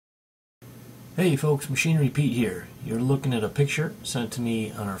Hey folks, Machinery Pete here. You're looking at a picture sent to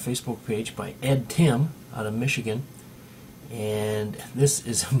me on our Facebook page by Ed Timm out of Michigan. And this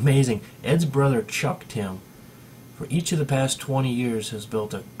is amazing. Ed's brother Chuck Timm, for each of the past 20 years, has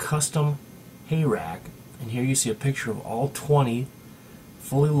built a custom hay rack. And here you see a picture of all 20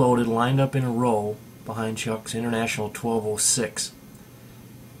 fully loaded, lined up in a row behind Chuck's International 1206.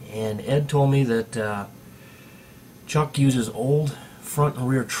 And Ed told me that Chuck uses old front and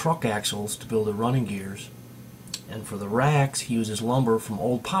rear truck axles to build the running gears, and for the racks he uses lumber from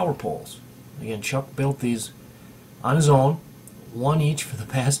old power poles. Again, Chuck built these on his own, one each for the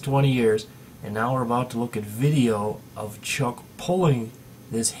past 20 years, and now we're about to look at video of Chuck pulling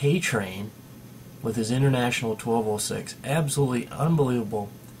this hay train with his International 1206. Absolutely unbelievable.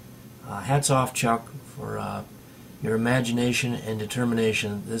 Hats off, Chuck, for your imagination and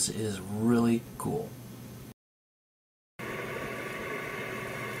determination. This is really cool.